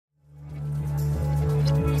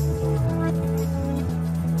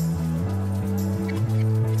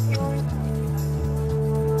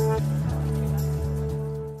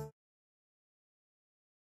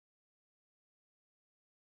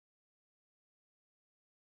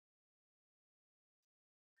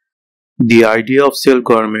The idea of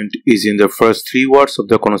self-government is in the first three words of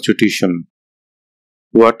the Constitution.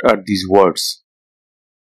 What are these words?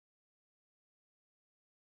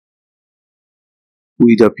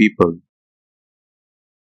 We the people.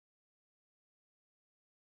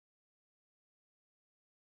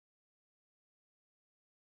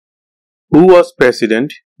 Who was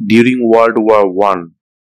president during World War I?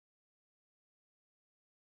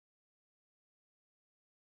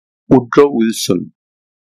 Woodrow Wilson.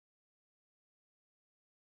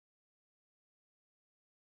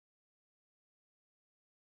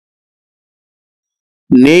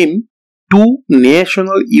 Name two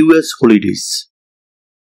national US holidays.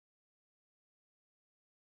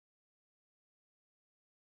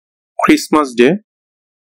 Christmas Day,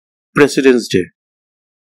 President's Day.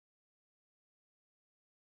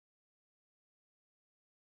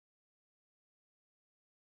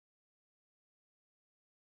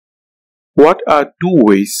 What are two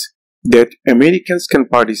ways that Americans can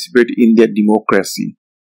participate in their democracy?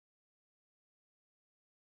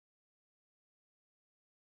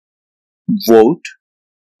 Vote,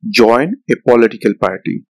 join a political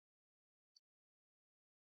party.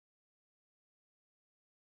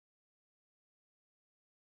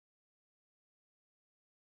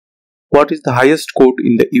 What is the highest court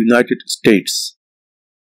in the United States?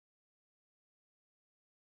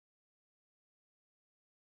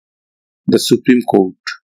 The Supreme Court.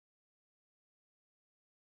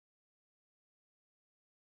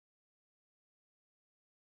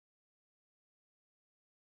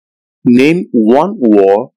 Name one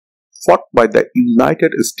war fought by the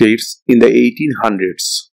United States in the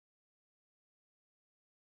 1800s.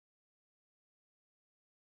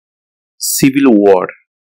 Civil War.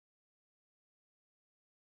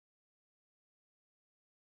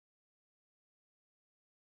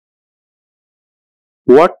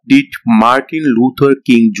 What did Martin Luther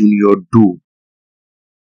King Jr. do?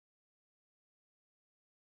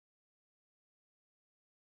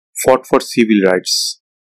 Fought for civil rights.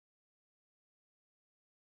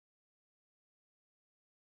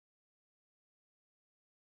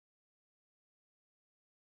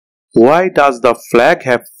 Why does the flag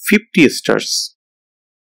have 50 stars?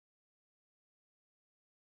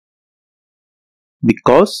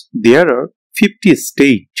 Because there are 50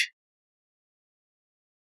 states.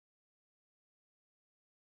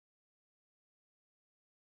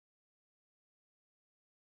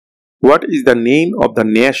 What is the name of the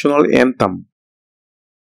national anthem?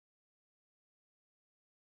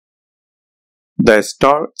 The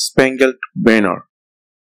Star-Spangled Banner.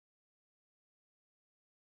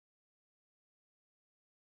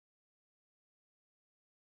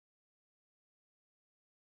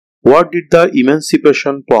 What did the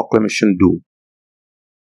Emancipation Proclamation do?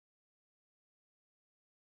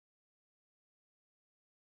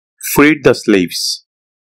 Freed the slaves.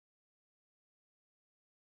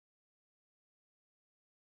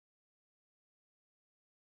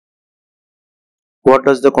 What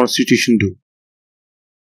does the Constitution do?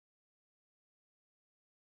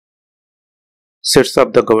 Sets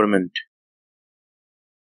up the government.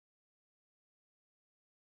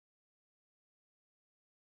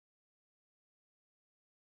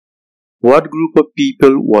 What group of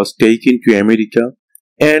people was taken to America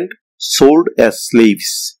and sold as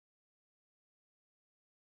slaves?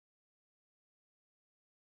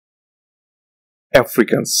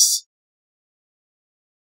 Africans.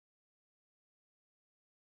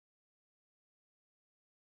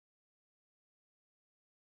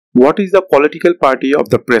 What is the political party of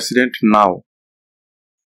the president now?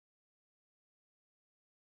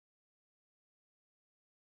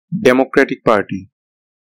 Democratic Party.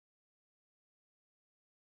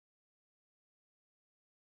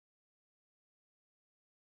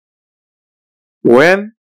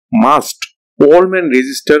 When must all men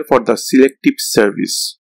register for the selective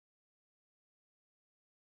service?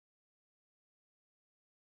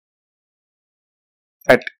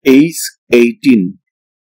 At age 18.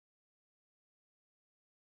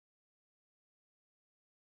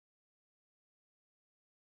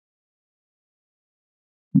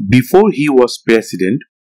 Before he was president,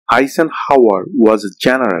 Eisenhower was a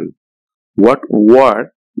general. What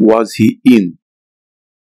war was he in?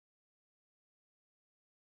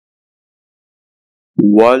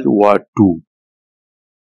 World War II.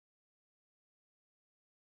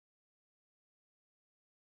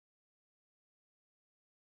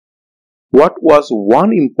 What was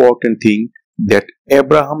one important thing that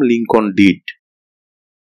Abraham Lincoln did?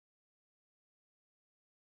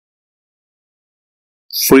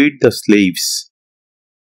 Freed the slaves.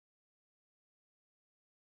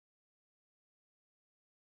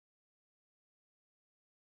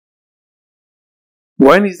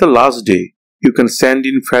 When is the last day you can send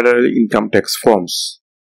in federal income tax forms?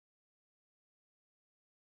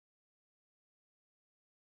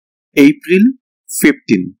 April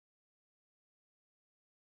 15.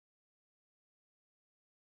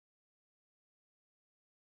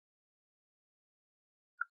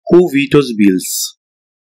 Who vetoes bills?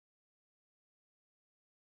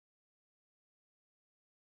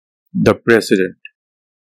 The President.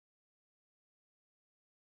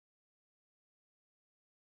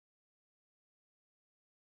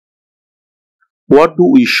 What do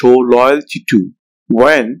we show loyalty to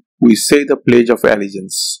when we say the Pledge of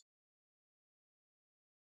Allegiance?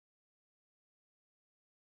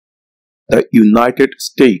 The United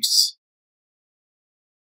States.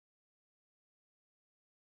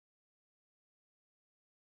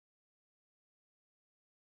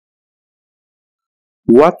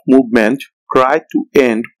 What movement tried to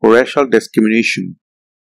end racial discrimination?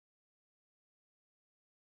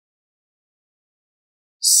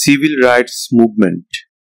 Civil rights movement.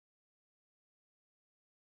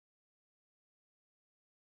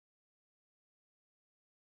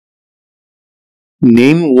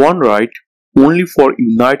 Name one right only for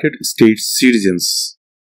United States citizens.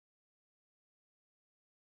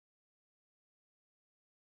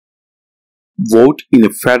 Vote in a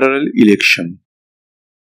federal election.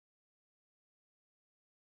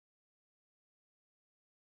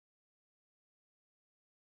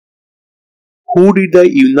 Who did the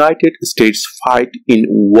United States fight in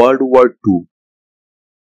World War II?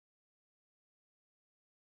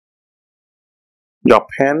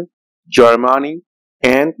 Japan, Germany,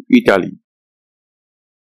 and Italy.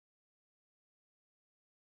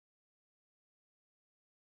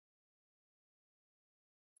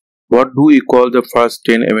 What do we call the first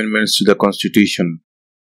 10 amendments to the Constitution?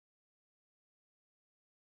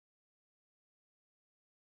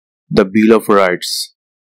 The Bill of Rights.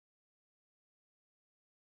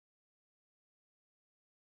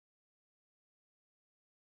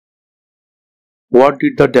 What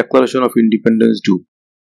did the Declaration of Independence do?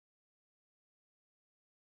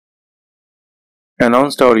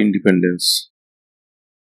 Announced our independence.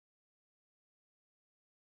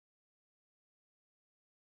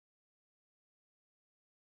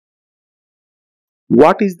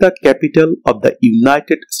 What is the capital of the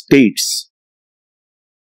United States?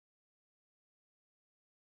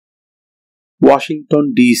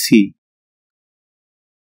 Washington, D.C.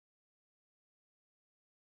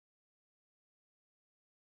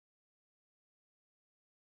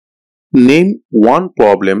 Name one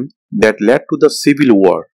problem that led to the Civil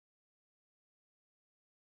War.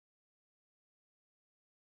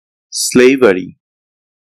 Slavery.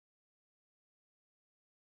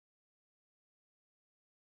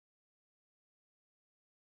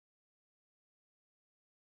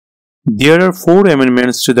 There are 4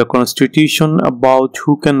 amendments to the Constitution about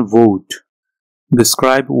who can vote.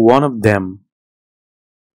 Describe one of them.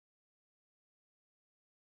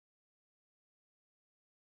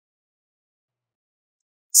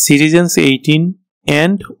 Citizens 18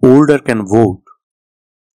 and older can vote.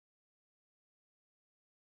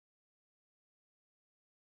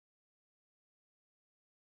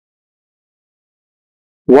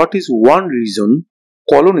 What is one reason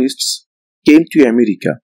colonists came to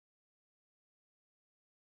America?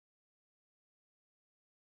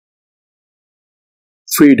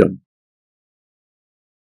 Freedom.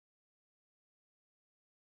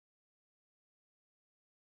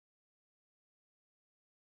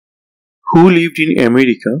 Who lived in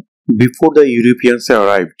America before the Europeans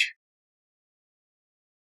arrived?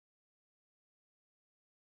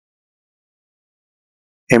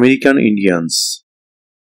 American Indians.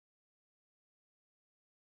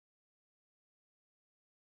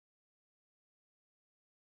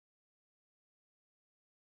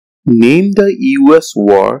 Name the US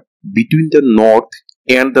war between the North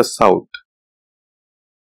and the South.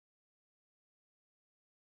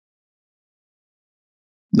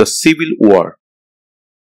 The Civil War.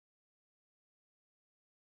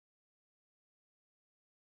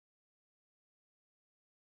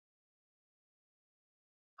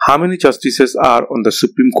 How many justices are on the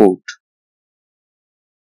Supreme Court?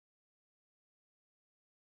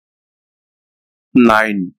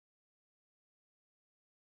 9.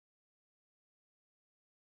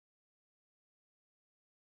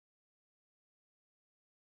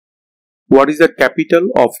 What is the capital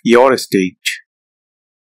of your state?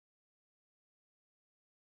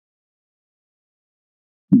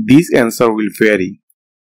 This answer will vary.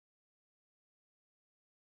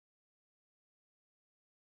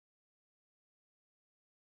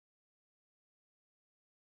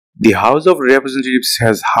 The House of Representatives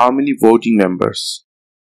has how many voting members?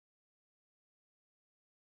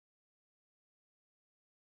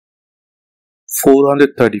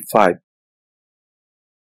 435.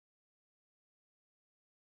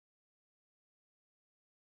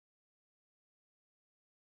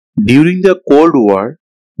 During the Cold War,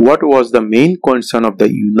 what was the main concern of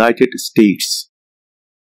the United States?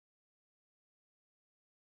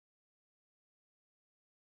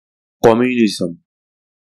 Communism.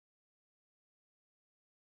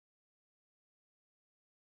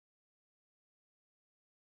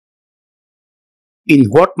 In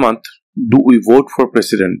what month do we vote for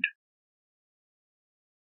president?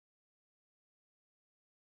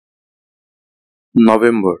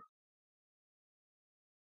 November.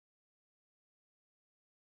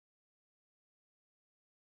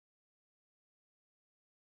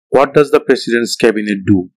 What does the president's cabinet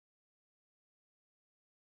do?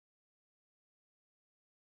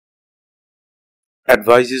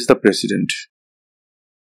 Advises the president.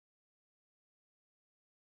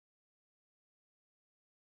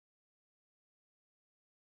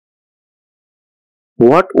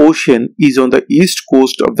 What ocean is on the east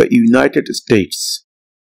coast of the United States?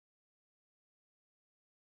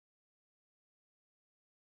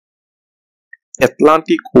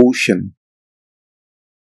 Atlantic Ocean.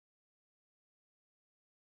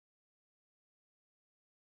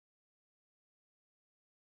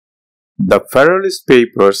 The Federalist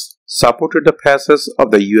Papers supported the passage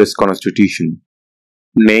of the US Constitution.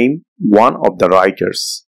 Name one of the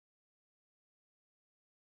writers.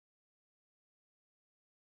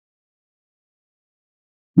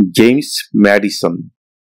 James Madison.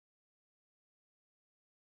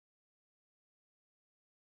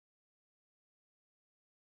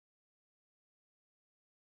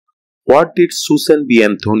 What did Susan B.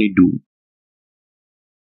 Anthony do?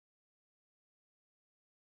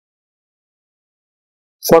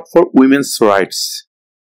 Fought for women's rights.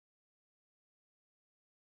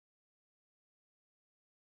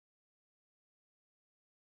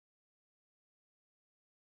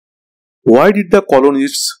 Why did the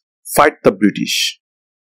colonists fight the British?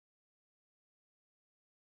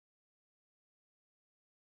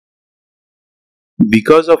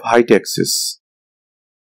 Because of high taxes.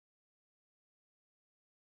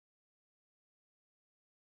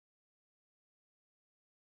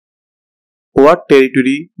 What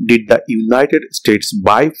territory did the United States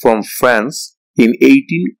buy from France in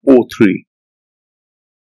 1803?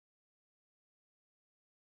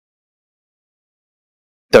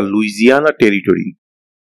 The Louisiana Territory.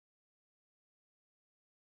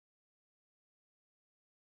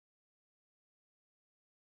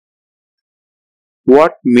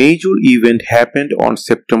 What major event happened on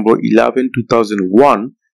September 11,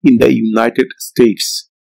 2001 in the United States?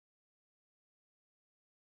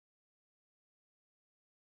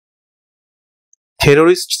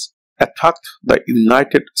 Terrorists attacked the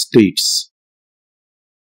United States.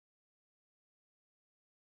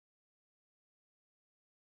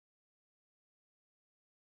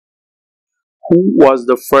 Who was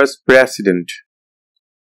the first president?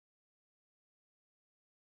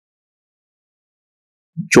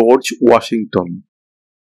 George Washington.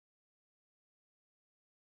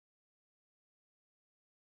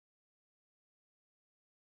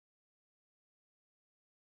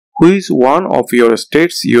 Who is one of your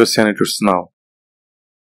state's US senators now?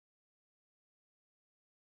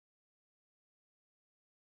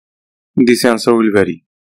 This answer will vary.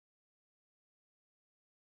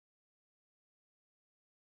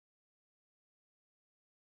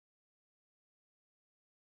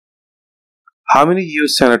 How many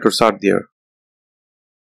US senators are there?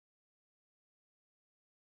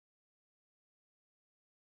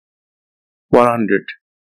 100.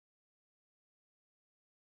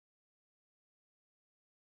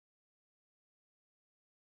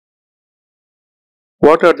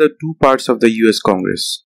 What are the two parts of the US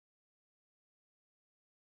Congress?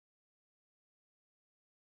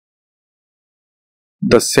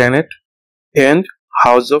 The Senate and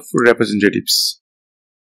House of Representatives.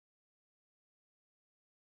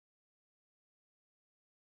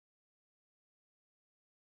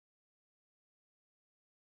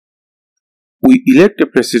 We elect a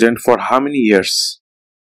president for how many years?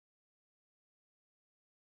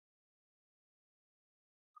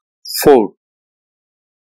 4.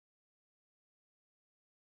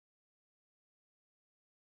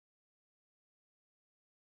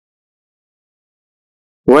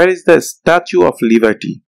 Where is the Statue of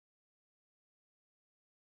Liberty?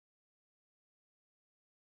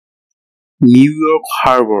 New York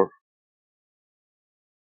Harbor.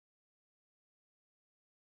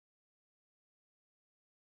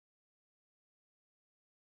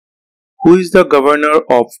 Who is the governor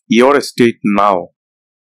of your state now?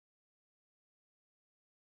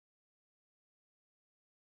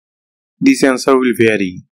 This answer will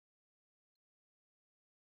vary.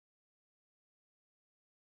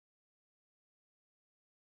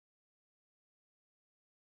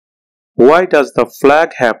 Why does the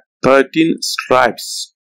flag have 13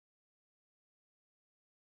 stripes?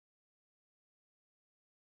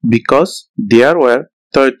 Because there were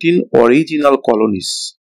 13 original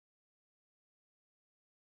colonies.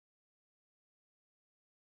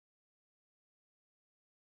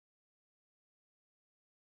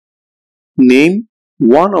 Name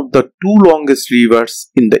one of the two longest rivers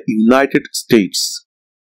in the United States.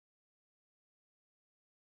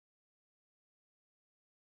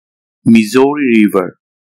 Missouri River.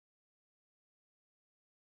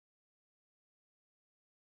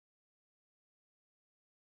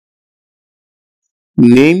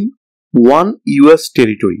 Name one US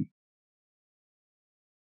territory.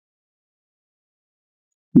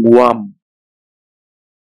 Guam.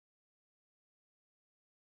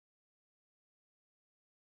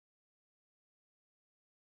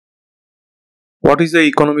 What is the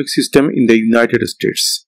economic system in the United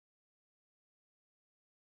States?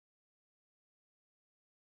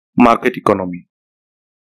 Market economy.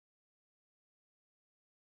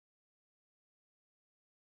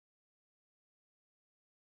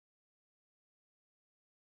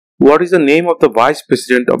 What is the name of the Vice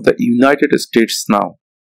President of the United States now?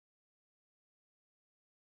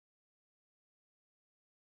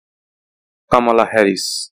 Kamala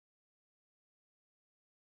Harris.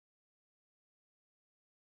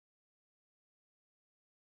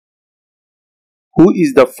 Who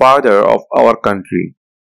is the father of our country?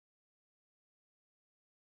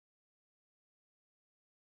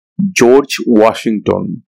 George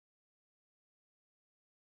Washington.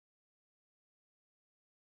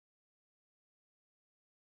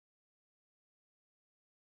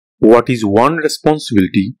 What is one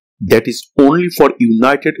responsibility that is only for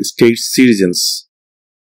United States citizens?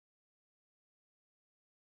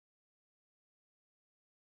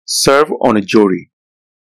 Serve on a jury.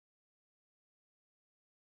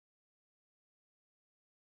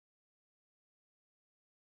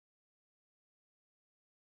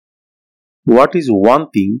 What is one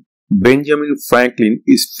thing Benjamin Franklin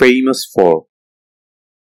is famous for?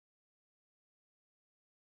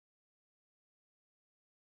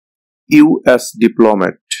 US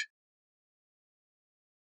diplomat.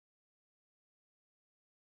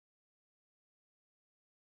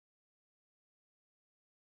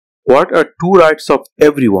 What are two rights of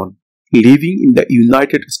everyone living in the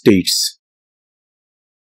United States?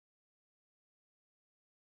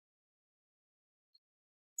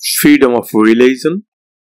 Freedom of religion,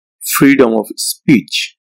 freedom of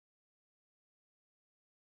speech.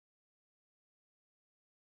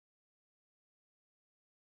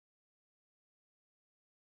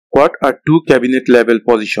 What are two cabinet level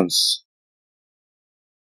positions?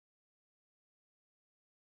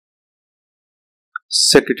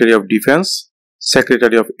 Secretary of Defense,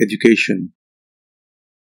 Secretary of Education.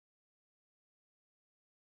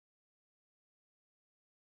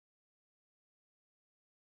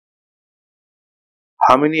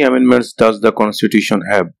 How many amendments does the Constitution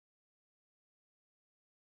have?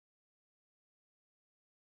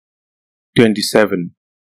 27.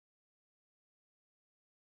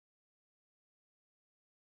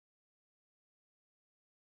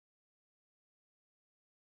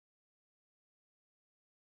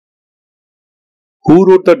 Who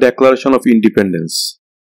wrote the Declaration of Independence?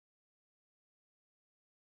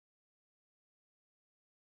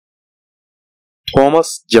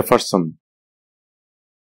 Thomas Jefferson.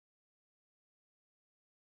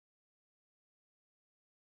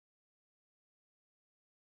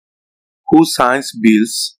 Who signs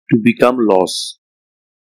bills to become laws?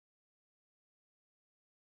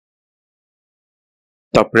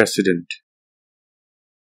 The President.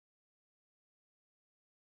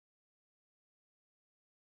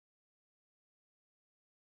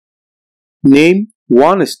 Name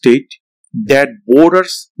one state that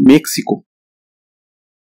borders Mexico.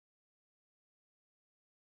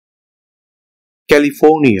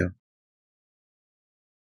 California.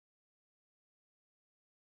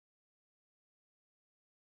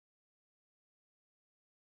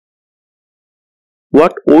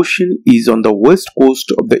 What ocean is on the west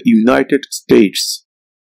coast of the United States?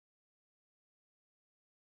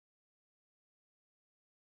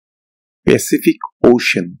 Pacific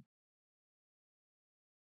Ocean.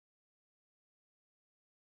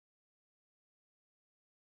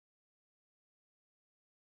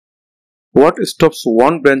 What stops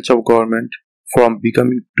one branch of government from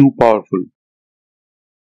becoming too powerful?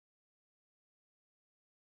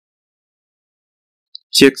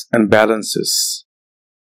 Checks and balances.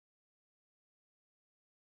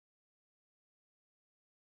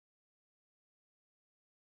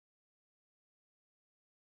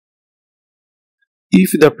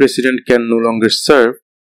 If the president can no longer serve,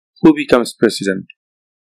 who becomes president?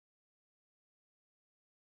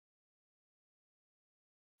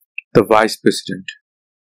 The vice president.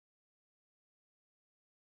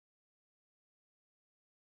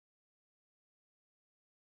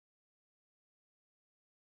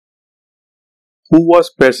 Who was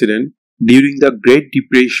president during the Great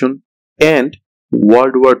Depression and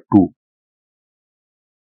World War II?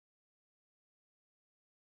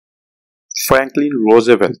 Franklin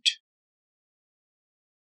Roosevelt.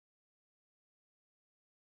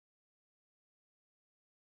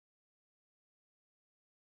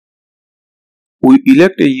 We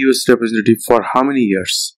elect a US representative for how many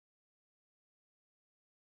years?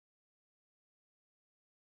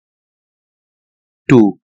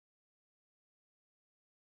 2.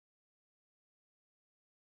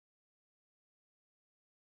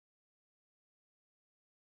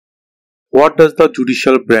 What does the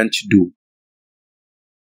judicial branch do?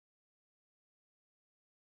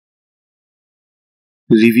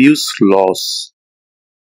 Reviews laws.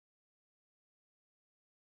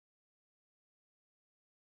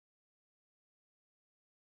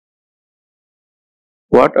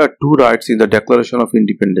 What are two rights in the Declaration of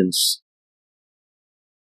Independence?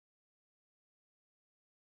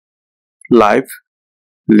 Life,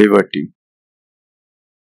 liberty.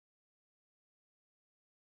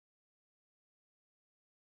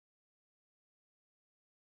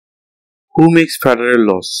 Who makes federal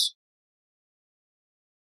laws?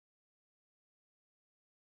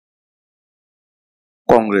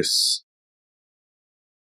 Congress.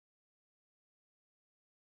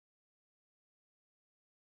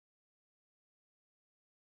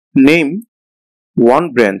 Name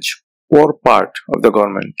one branch or part of the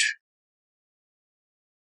government.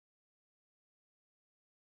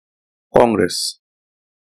 Congress.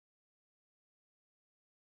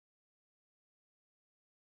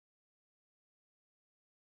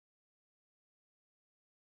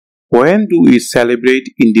 When do we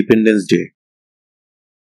celebrate Independence Day?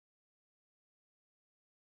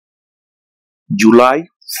 July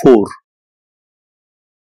 4.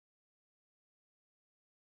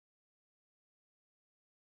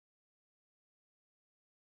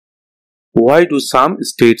 Why do some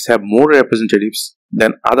states have more representatives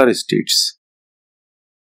than other states?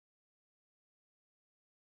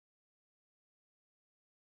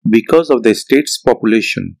 Because of the state's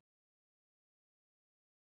population.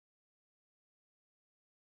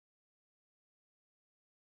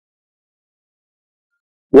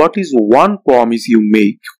 What is one promise you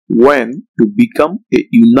make when you become a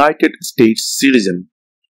United States citizen?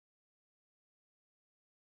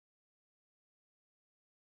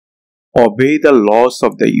 Obey the laws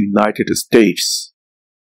of the United States.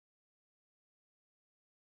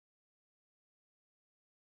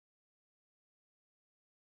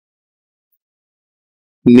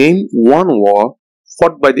 Name one war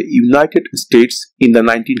fought by the United States in the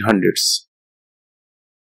 1900s.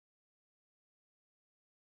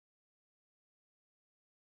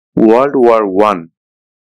 World War I.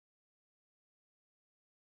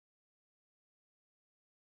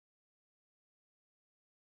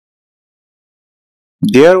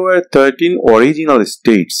 There were 13 original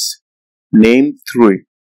states. Name 3.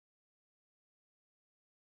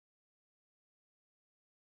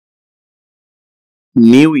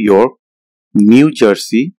 New York, New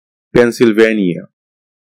Jersey, Pennsylvania.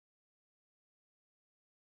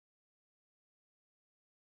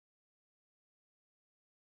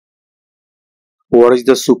 What is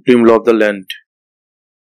the supreme law of the land?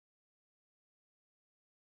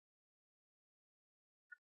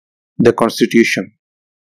 The Constitution.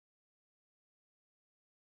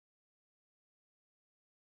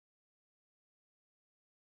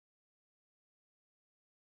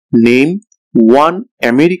 Name one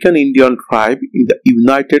American Indian tribe in the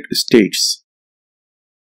United States.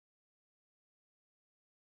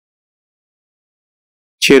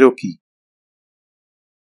 Cherokee.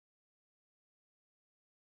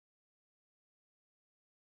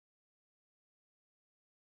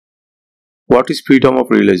 What is freedom of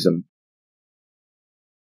religion?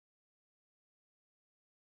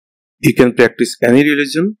 You can practice any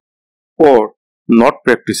religion or not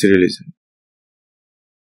practice a religion.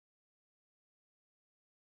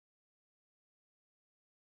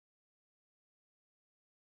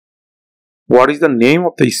 What is the name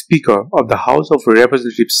of the Speaker of the House of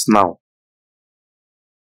Representatives now?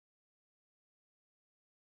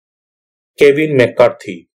 Kevin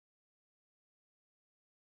McCarthy.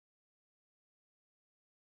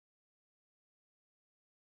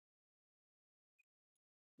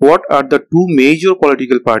 What are the two major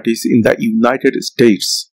political parties in the United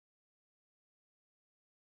States?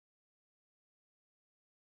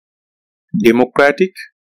 Democratic,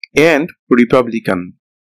 and Republican?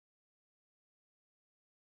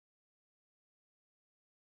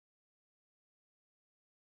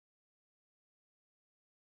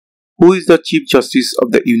 Who is the Chief Justice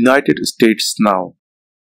of the United States now?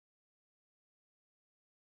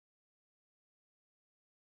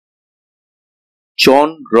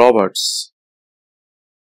 John Roberts.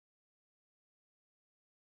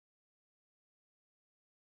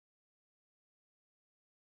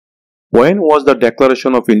 When was the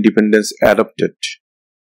Declaration of Independence adopted?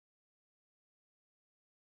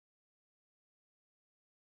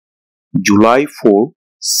 July 4,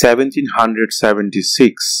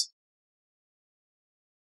 1776.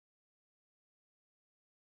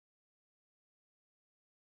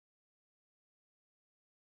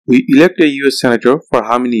 We elect a US Senator for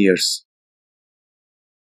how many years?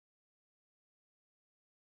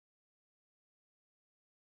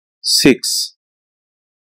 6.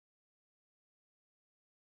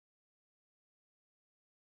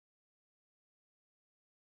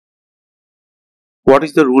 What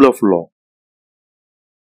is the rule of law?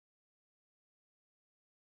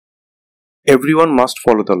 Everyone must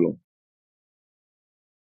follow the law.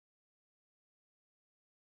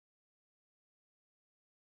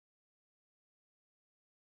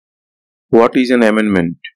 What is an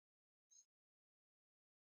amendment?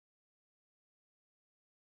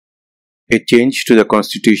 A change to the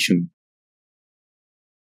Constitution.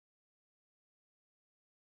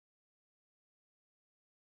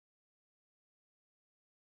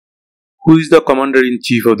 Who is the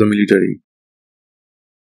Commander-in-Chief of the military?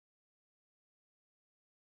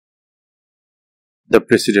 The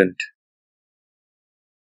President.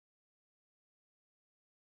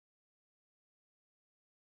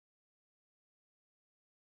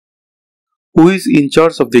 Who is in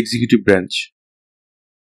charge of the executive branch?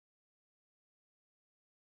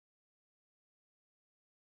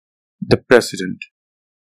 The President.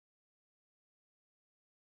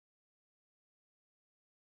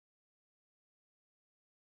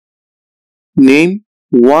 Name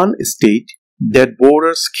one state that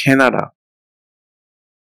borders Canada.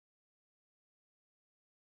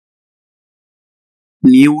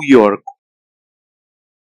 New York.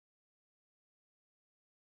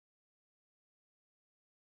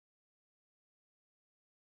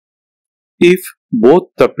 If both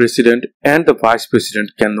the President and the Vice President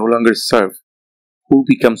can no longer serve, who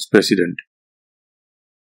becomes President?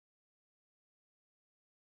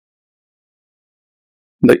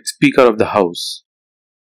 The Speaker of the House.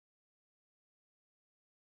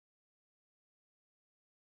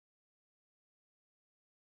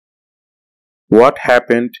 What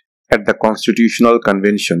happened at the Constitutional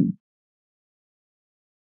Convention?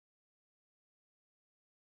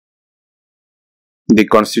 The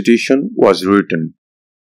Constitution was written.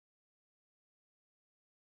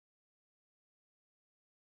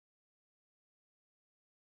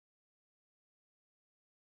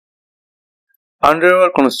 Under our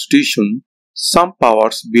Constitution, some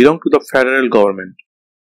powers belong to the federal government.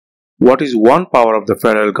 What is one power of the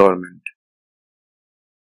federal government?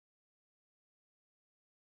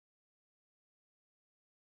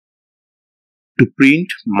 To print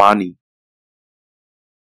money.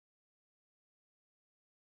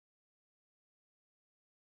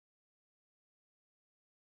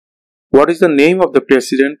 What is the name of the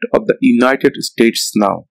President of the United States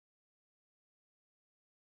now?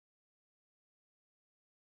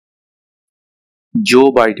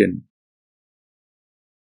 Joe Biden.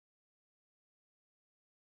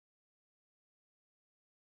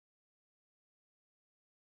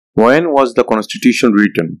 When was the Constitution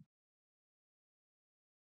written?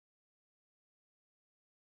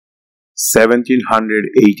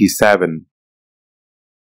 1787.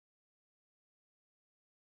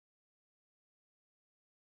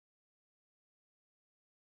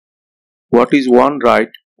 What is one right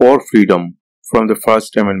or freedom from the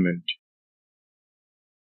First Amendment?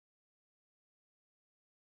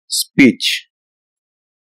 Speech.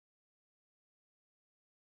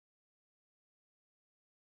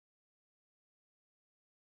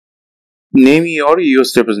 Name your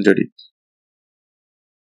US representative.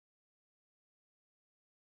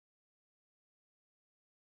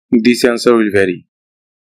 This answer will vary.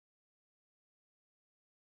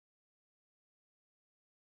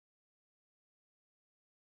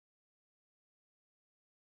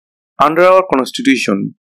 Under our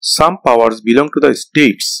Constitution, some powers belong to the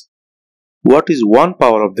states. What is one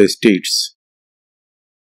power of the states?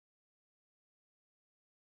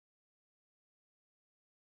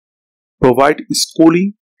 Provide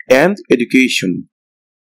schooling and education.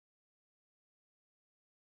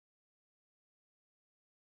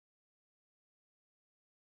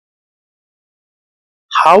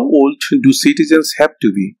 How old do citizens have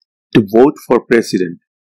to be to vote for president?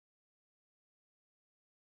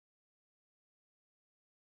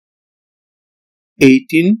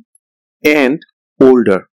 18 and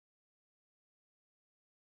older.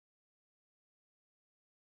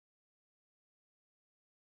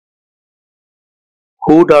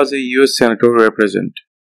 Who does a US senator represent?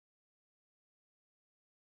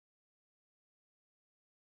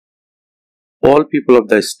 All people of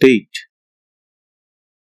the state.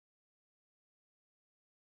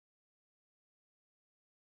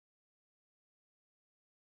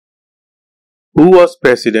 Who was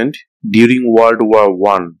president during World War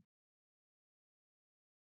I?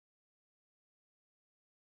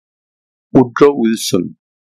 Woodrow Wilson.